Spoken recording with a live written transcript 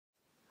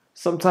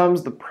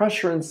Sometimes the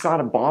pressure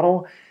inside a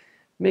bottle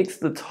makes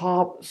the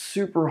top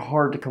super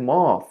hard to come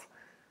off.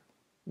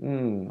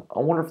 I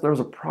wonder if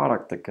there's a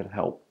product that could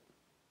help.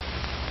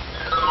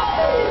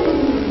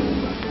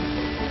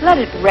 Let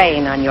it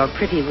rain on your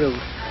pretty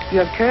roof.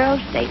 Your curls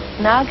stay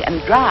snug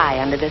and dry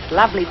under this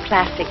lovely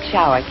plastic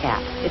shower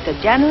cap. It's a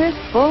generous,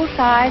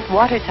 full-size,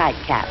 watertight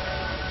cap.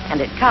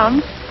 And it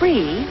comes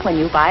free when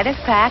you buy this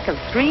pack of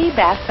 3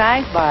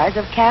 bath-size bars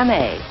of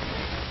Camay.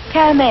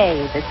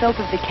 Camay, the soap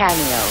of the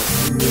cameo.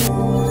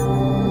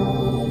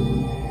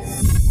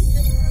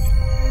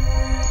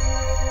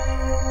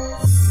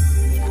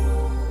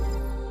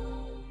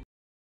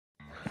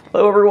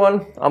 Hello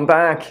everyone, I'm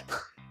back.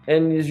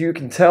 And as you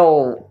can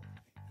tell,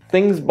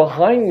 things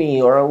behind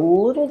me are a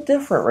little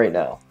different right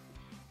now.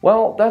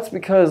 Well, that's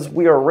because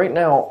we are right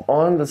now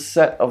on the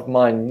set of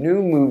my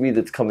new movie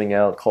that's coming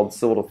out called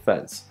Civil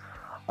Defense.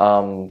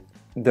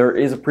 There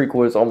is a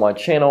prequel that's on my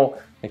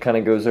channel. It kind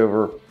of goes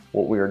over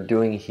what we are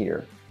doing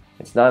here.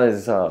 It's not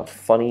as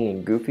funny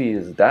and goofy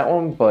as that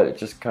one, but it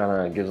just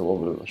kind of gives a little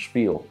bit of a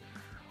spiel.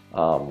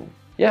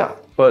 Yeah,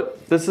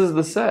 but this is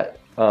the set.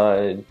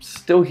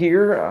 Still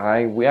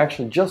here. We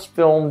actually just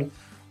filmed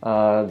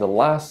the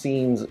last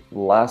scenes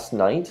last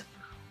night.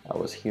 I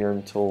was here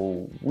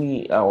until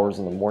wee hours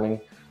in the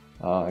morning,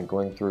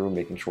 going through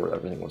making sure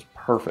everything was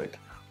perfect.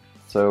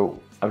 So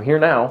I'm here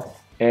now,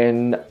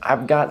 and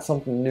I've got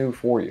something new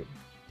for you.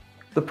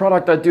 The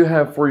product I do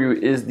have for you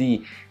is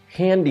the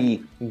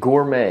Handy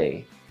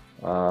Gourmet.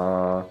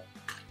 It's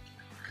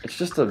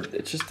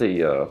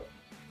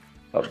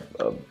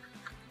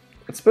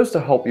supposed to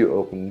help you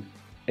open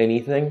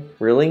anything,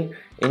 really,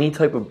 any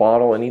type of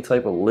bottle, any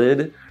type of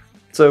lid.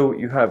 So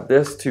you have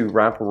this to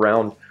wrap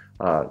around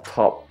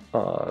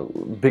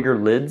bigger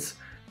lids.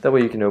 That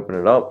way you can open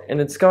it up,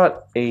 and it's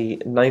got a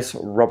nice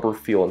rubber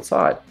feel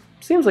inside.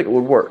 Seems like it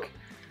would work.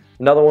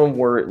 Another one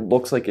where it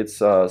looks like it's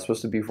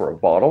supposed to be for a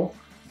bottle.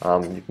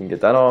 You can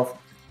get that off,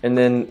 and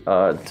then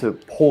to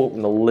pull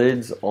open the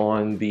lids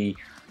on the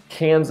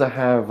cans that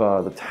have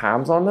the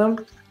tabs on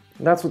them.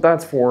 That's what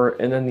that's for.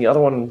 And then the other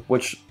one,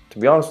 which to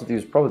be honest with you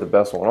is probably the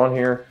best one on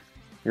here,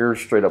 your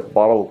straight up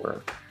bottle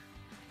opener.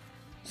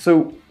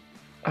 So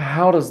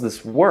how does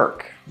this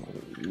work?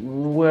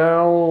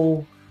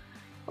 Well,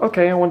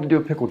 okay, I want to do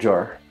a pickle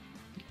jar.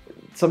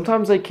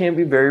 Sometimes they can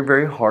be very,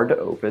 very hard to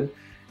open,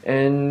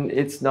 and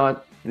it's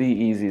not the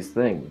easiest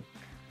thing.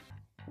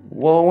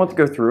 Well, I want to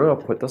go through it. I'll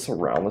put this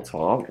around the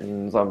top,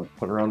 and as I'm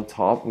putting around the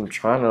top, I'm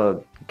trying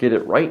to get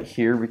it right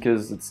here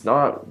because it's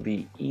not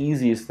the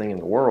easiest thing in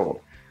the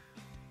world.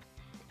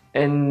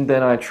 And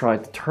then I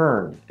tried to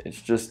turn.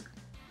 It's just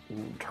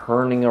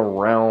turning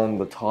around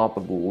the top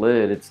of the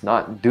lid. It's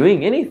not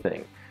doing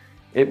anything.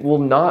 It will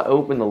not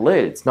open the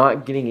lid. It's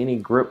not getting any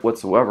grip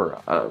whatsoever.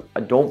 I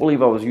don't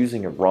believe I was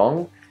using it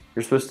wrong.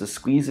 You're supposed to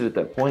squeeze it at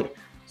that point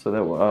so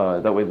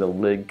that way the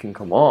lid can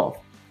come off.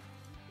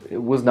 It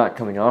was not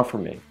coming off for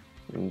me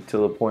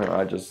until the point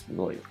I just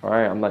like, all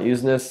right, I'm not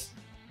using this.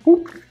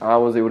 Whoop. I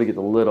was able to get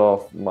the lid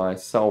off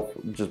myself,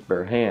 just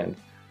bare hand.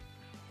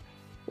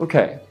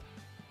 Okay.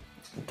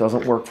 It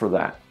doesn't work for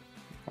that.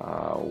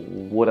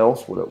 What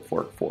else would it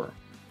work for?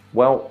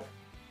 Well,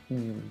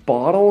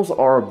 bottles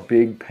are a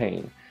big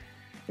pain,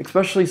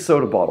 especially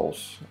soda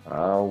bottles.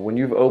 When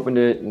you've opened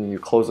it and you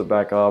close it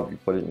back up, you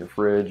put it in your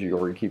fridge,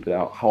 or you keep it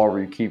out,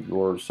 however you keep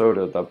your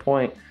soda at that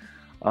point,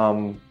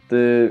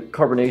 the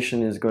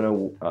carbonation is going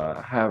to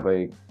have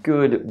a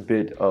good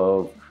bit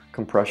of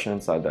compression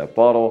inside that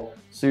bottle.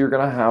 So you're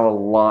going to have a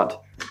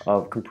lot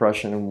of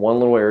compression in one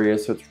little area.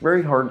 So it's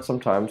very hard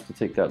sometimes to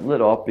take that lid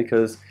off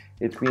because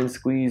it's being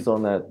squeezed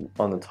on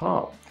the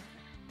top.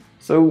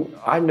 So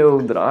I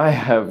know that I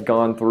have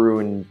gone through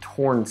and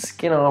torn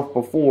skin off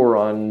before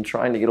on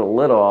trying to get a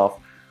lid off.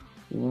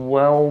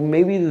 Well,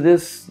 maybe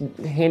this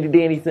handy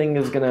dandy thing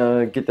is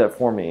gonna get that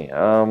for me.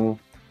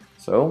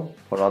 So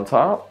put it on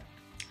top,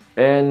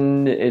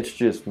 and it's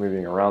just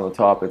moving around the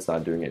top. It's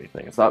not doing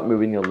anything. It's not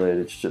moving the lid.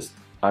 It's just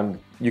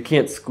you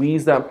can't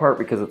squeeze that part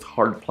because it's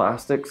hard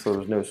plastic, so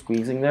there's no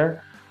squeezing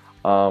there.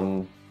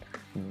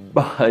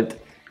 But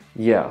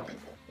yeah.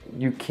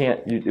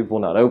 It will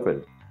not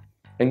open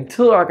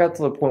until I got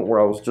to the point where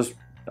I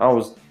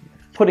was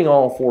putting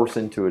all force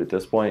into it at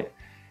this point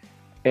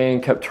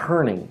and kept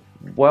turning.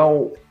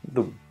 Well,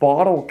 the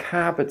bottle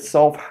cap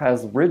itself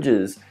has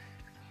ridges.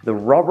 The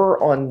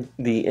rubber on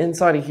the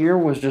inside of here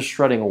was just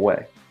shredding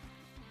away.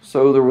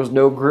 So there was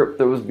no grip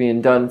that was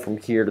being done from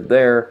here to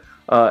there.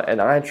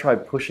 And I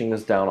tried pushing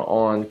this down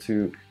on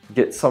to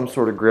get some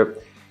sort of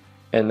grip.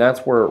 And that's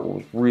where it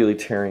was really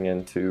tearing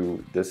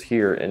into this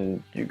here.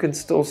 And you can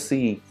still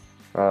see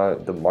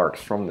the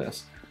marks from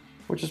this,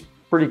 which is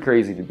pretty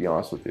crazy to be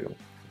honest with you.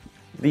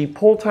 The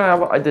pull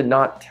tab I did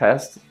not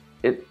test.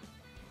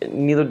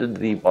 Neither did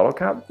the bottle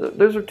cap.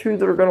 Those are two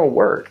that are going to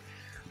work.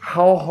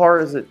 How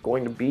hard is it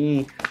going to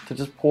be to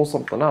just pull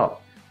something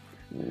up?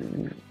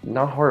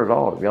 Not hard at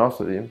all, to be honest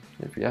with you.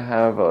 If you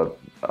have a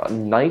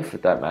knife,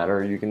 at that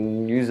matter, you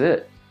can use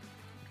it.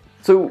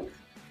 So,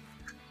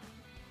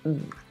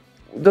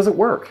 does it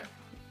work?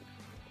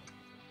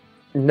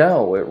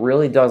 No, it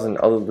really doesn't,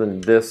 other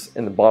than this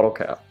in the bottle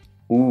cap.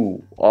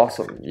 Ooh,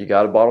 awesome. You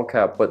got a bottle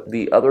cap, but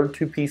the other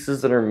two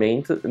pieces that are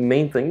main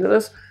thing to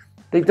this,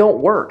 they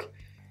don't work.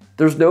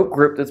 There's no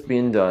grip that's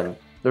being done.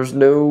 There's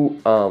no,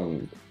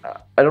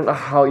 I don't know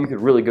how you could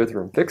really go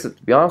through and fix it,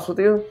 to be honest with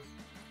you.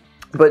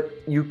 But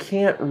you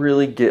can't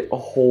really get a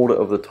hold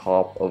of the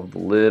top of the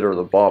lid or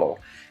the bottle.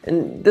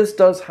 And this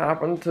does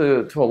happen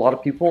to a lot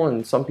of people,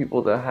 and some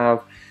people that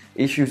have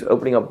issues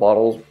opening up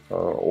bottles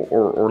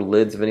or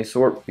lids of any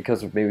sort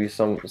because of maybe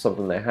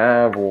something they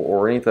have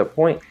or any at that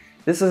point.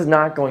 This is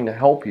not going to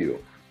help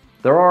you.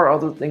 There are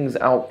other things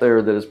out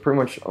there that is pretty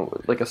much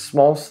like a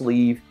small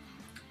sleeve,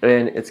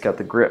 and it's got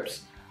the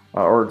grips,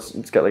 or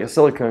it's got like a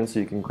silicone so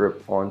you can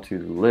grip onto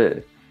the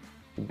lid.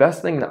 The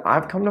best thing that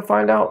I've come to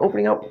find out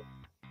opening up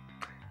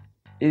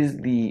is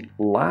the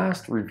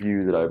last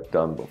review that I've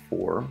done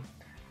before,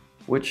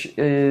 which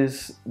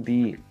is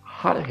the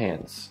hot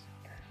hands.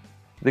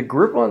 The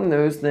grip on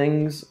those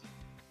things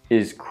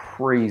is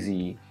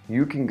crazy.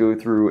 You can go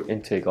through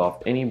and take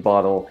off any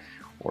bottle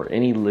or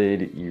any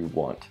lid you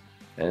want,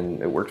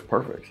 and it works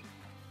perfect.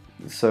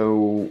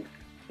 So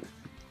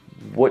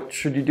what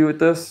should you do with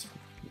this?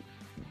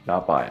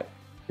 Not buy it,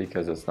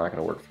 because it's not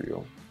going to work for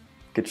you.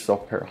 Get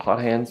yourself a pair of hot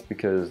hands,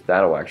 because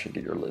that'll actually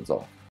get your lids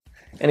off.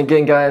 And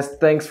again, guys,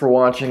 thanks for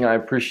watching. I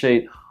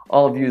appreciate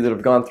all of you that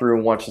have gone through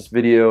and watched this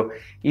video.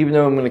 Even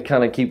though I'm going to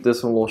kind of keep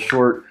this one a little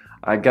short,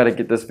 I got to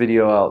get this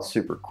video out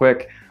super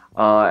quick.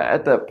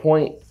 At that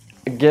point,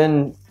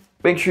 again,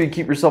 make sure you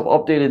keep yourself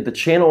updated. The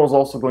channel is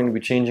also going to be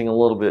changing a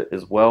little bit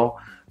as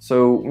well.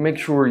 So make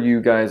sure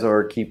you guys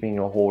are keeping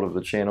a hold of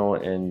the channel,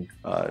 and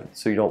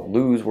so you don't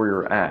lose where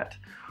you're at.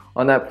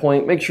 On that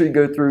point, make sure you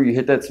go through, you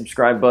hit that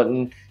subscribe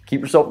button,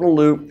 keep yourself in the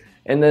loop.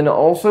 And then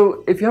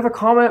also, if you have a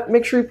comment,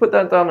 make sure you put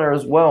that down there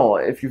as well.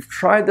 If you've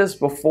tried this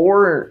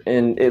before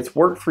and it's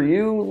worked for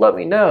you, let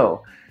me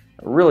know.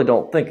 I really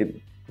don't think it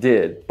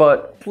did,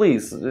 but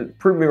please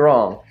prove me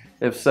wrong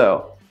if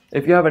so.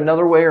 If you have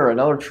another way or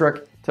another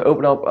trick to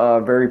open up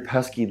very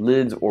pesky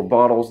lids or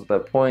bottles at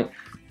that point,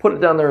 put it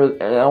down there,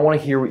 and I want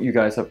to hear what you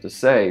guys have to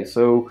say.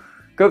 So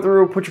go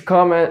through, put your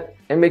comment,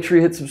 and make sure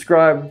you hit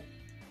subscribe.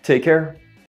 Take care.